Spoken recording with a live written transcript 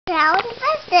Howard,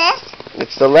 what's this?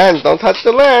 It's the lens. Don't touch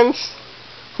the lens.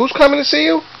 Who's coming to see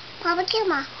you? Papa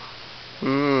Grandma.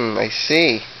 I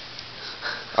see.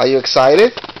 Are you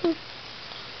excited?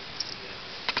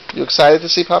 You excited to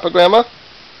see Papa Grandma?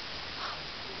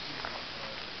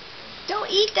 Don't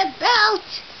eat the belt.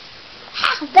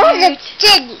 That's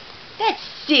silly. That's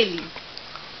silly.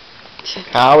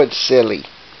 Howard's silly.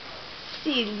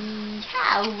 Silly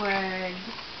Howard.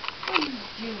 What are you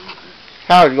doing?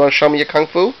 Howard, you want to show me your kung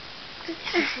fu?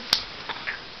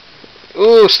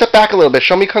 Ooh, step back a little bit.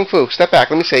 Show me kung fu. Step back.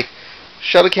 Let me see.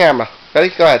 Show the camera. Ready?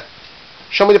 Go ahead.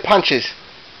 Show me the punches.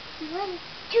 1,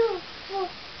 2, 4,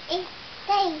 8,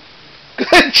 9.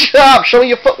 Good job. Show me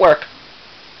your footwork.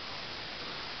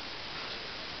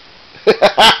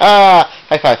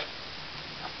 High five.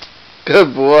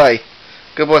 Good boy.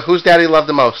 Good boy. Who's Daddy love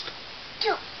the most?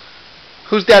 2.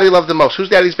 Who's Daddy love the most? Who's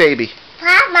Daddy's baby?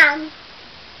 Mom.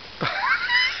 I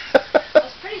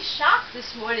was pretty shocked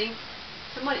this morning.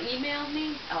 Someone emailed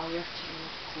me. Oh, you're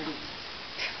recording.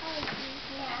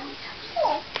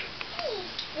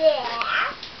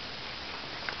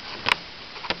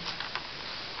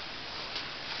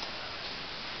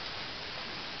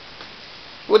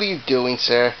 What are you doing,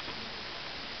 sir?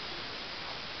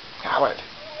 Howard.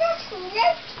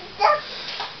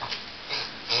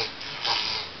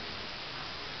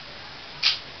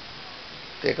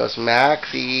 There goes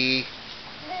Maxie.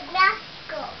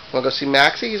 Want to go see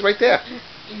Maxie? He's right there.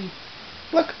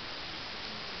 Look.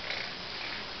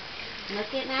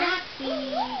 Look at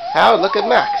Maxie. Howard, look at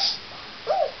Max.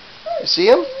 You see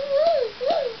him?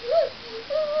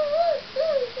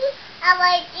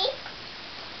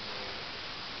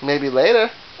 Maybe later.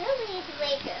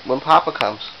 When Papa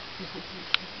comes.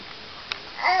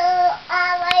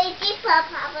 I like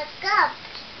Papa comes.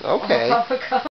 Okay. Papa comes.